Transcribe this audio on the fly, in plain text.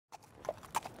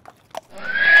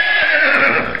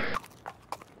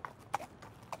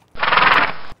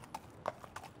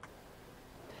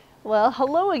Well,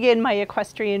 hello again, my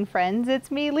equestrian friends.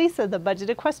 It's me, Lisa, the Budget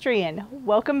Equestrian.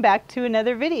 Welcome back to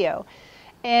another video.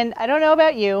 And I don't know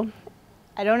about you.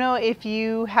 I don't know if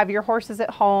you have your horses at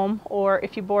home or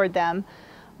if you board them,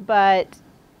 but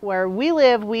where we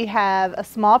live, we have a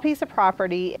small piece of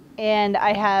property, and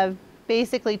I have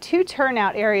basically two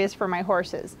turnout areas for my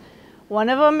horses. One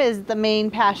of them is the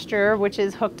main pasture, which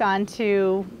is hooked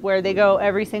onto where they go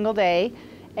every single day,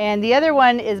 and the other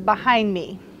one is behind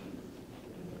me.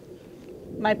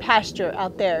 My pasture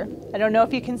out there. I don't know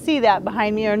if you can see that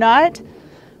behind me or not,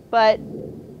 but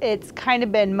it's kind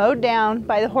of been mowed down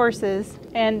by the horses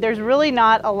and there's really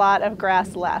not a lot of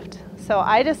grass left. So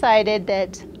I decided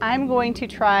that I'm going to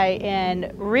try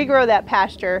and regrow that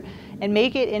pasture and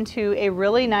make it into a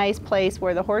really nice place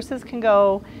where the horses can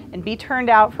go and be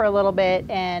turned out for a little bit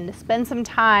and spend some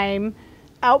time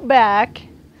out back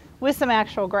with some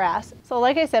actual grass. So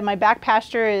like I said, my back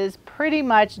pasture is pretty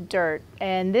much dirt,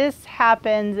 and this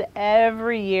happens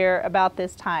every year about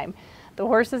this time. The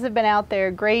horses have been out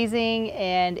there grazing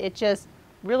and it just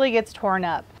really gets torn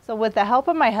up. So with the help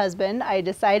of my husband, I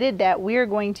decided that we are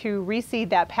going to reseed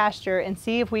that pasture and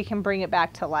see if we can bring it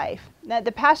back to life. Now,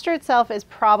 the pasture itself is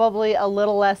probably a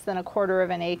little less than 1/4 of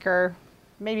an acre,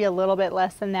 maybe a little bit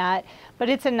less than that, but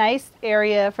it's a nice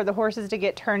area for the horses to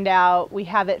get turned out. We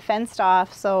have it fenced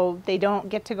off so they don't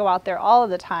get to go out there all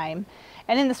of the time.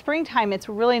 And in the springtime, it's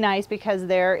really nice because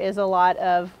there is a lot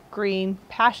of green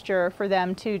pasture for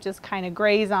them to just kind of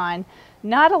graze on.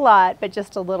 Not a lot, but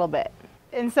just a little bit.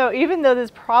 And so even though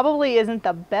this probably isn't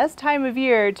the best time of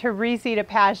year to reseed a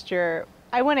pasture,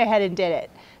 I went ahead and did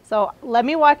it. So let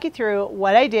me walk you through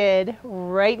what I did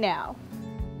right now.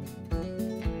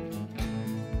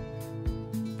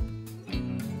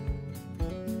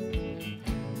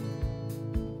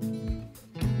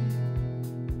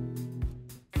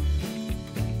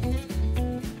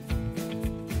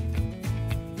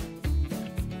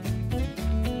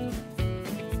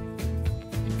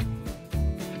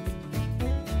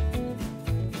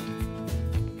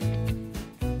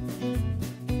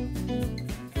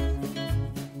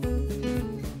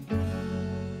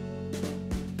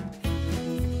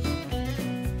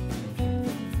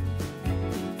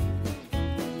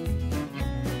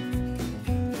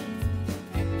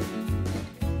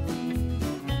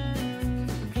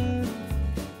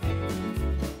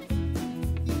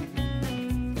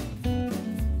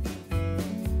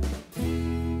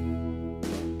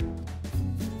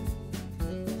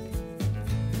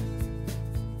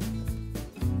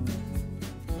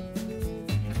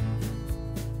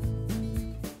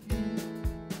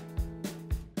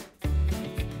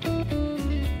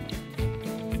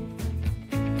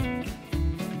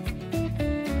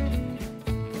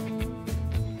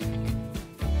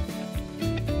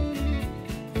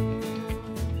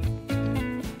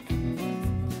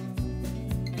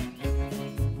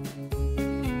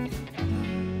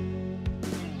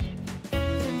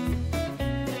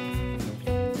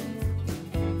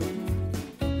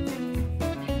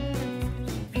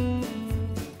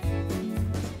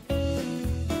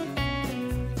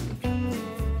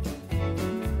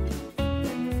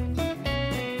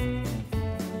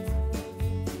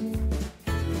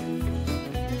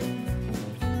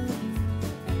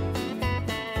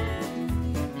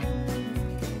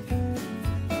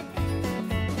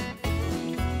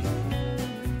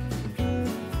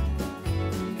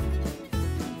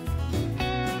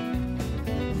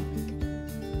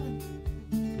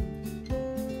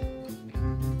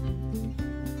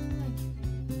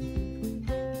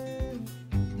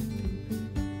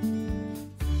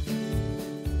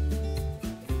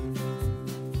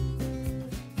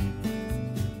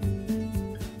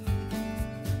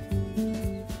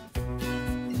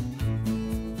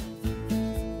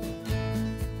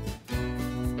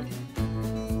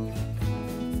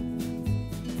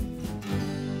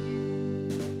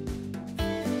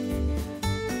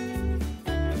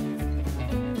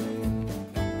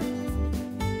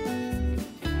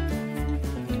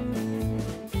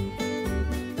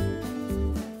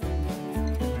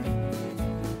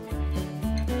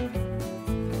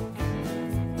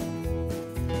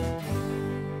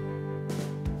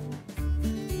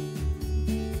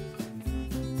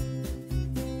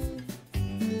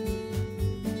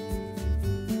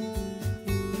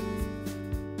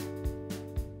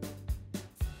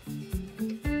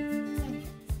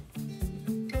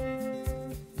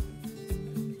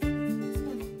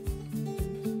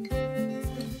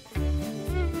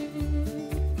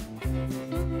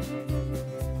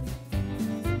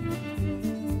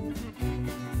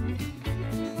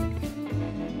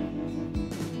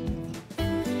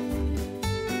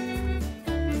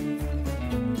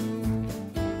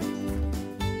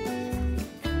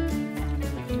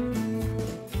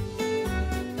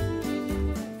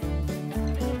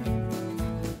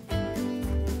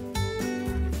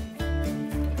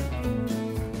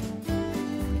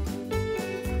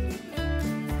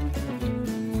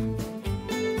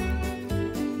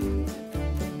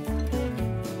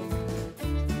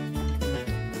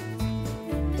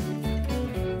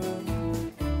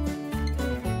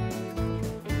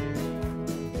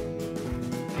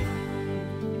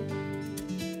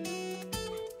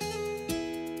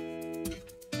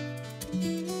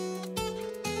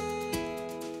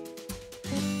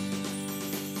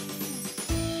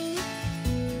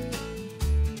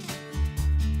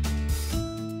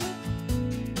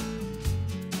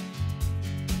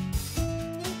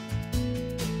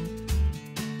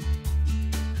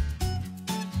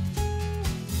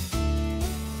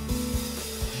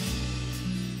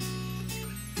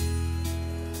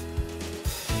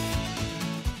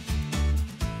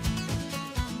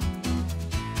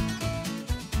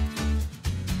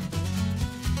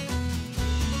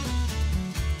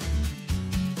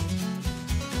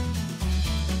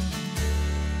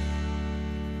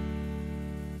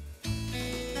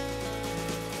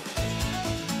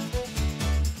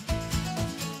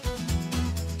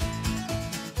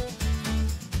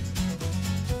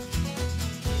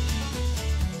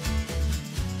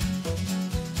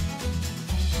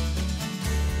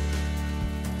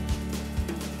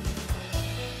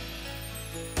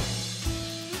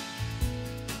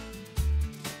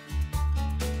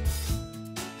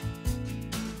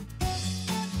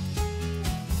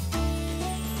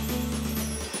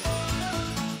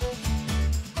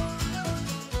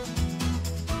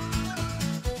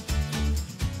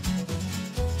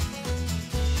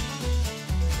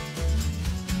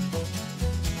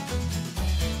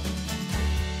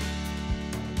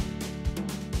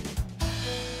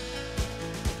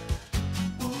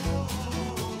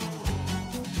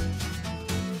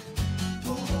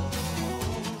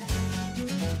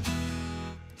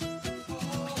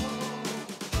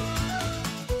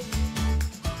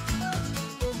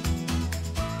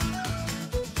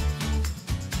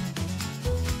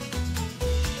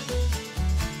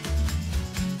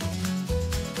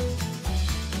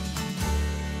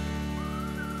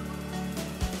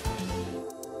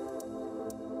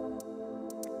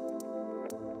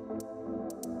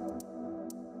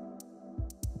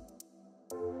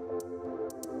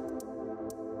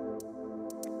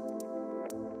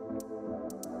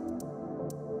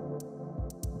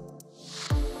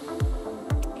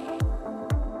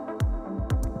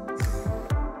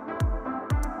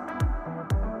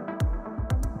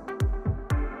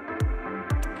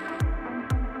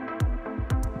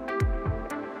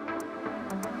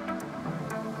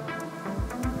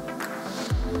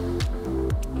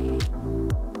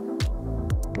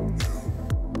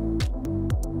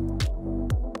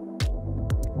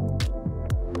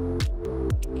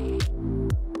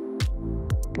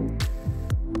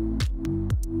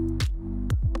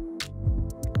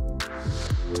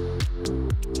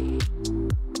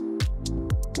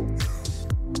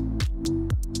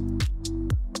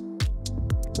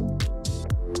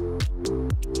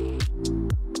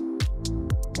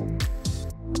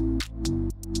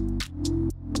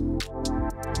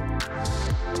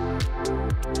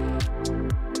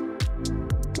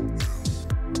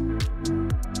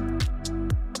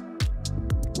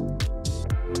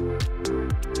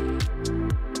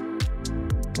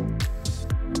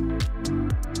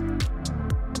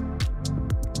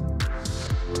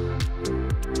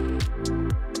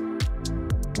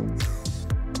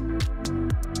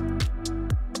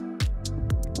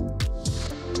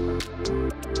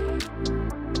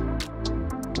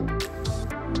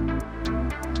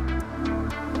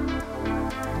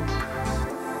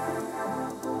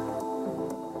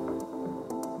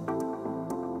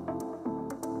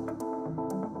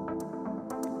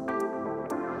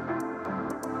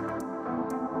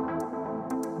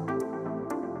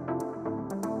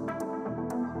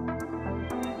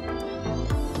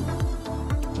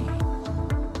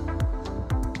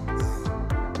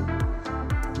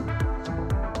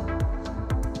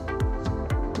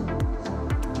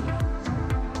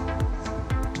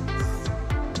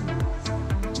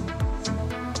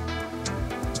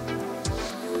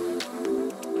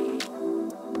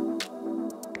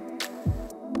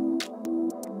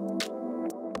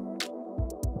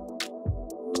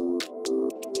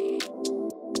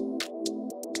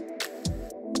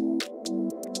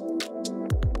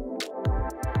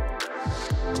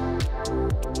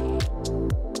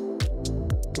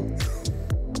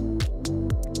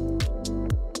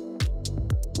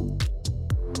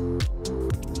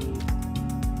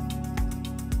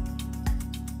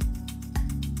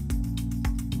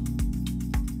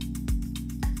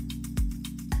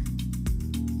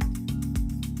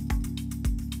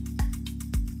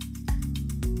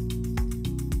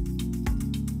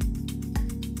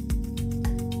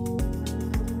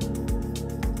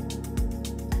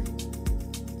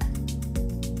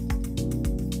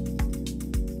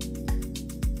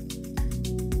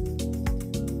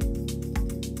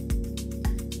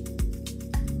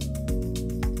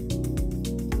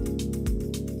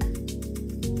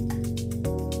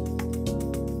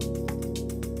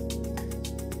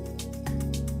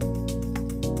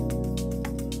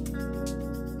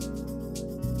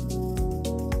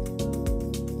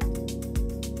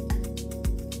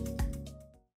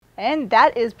 And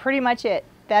that is pretty much it.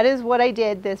 That is what I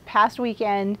did this past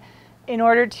weekend in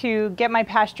order to get my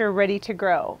pasture ready to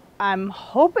grow. I'm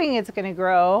hoping it's going to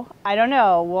grow. I don't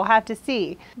know. We'll have to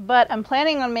see. But I'm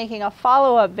planning on making a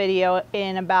follow-up video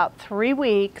in about 3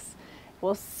 weeks.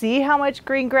 We'll see how much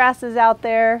green grass is out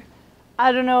there.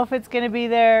 I don't know if it's going to be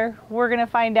there. We're going to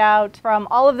find out. From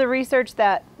all of the research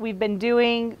that we've been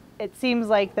doing, it seems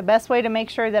like the best way to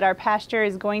make sure that our pasture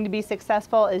is going to be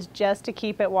successful is just to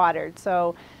keep it watered.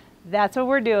 So that's what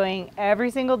we're doing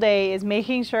every single day, is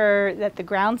making sure that the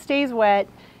ground stays wet,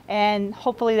 and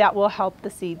hopefully that will help the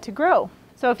seed to grow.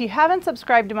 So if you haven't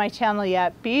subscribed to my channel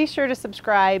yet, be sure to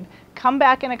subscribe. Come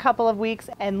back in a couple of weeks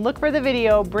and look for the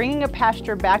video, Bringing a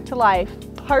Pasture Back to Life,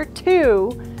 Part 2,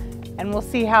 and we'll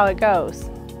see how it goes.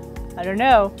 I don't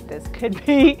know, this could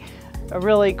be a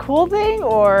really cool thing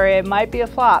or it might be a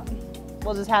flop.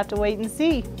 We'll just have to wait and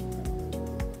see.